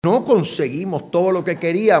No conseguimos todo lo que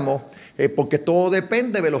queríamos porque todo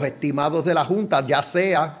depende de los estimados de la Junta, ya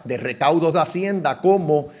sea de recaudos de Hacienda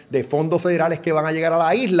como de fondos federales que van a llegar a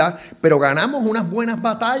la isla, pero ganamos unas buenas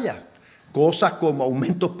batallas, cosas como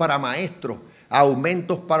aumentos para maestros,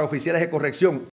 aumentos para oficiales de corrección.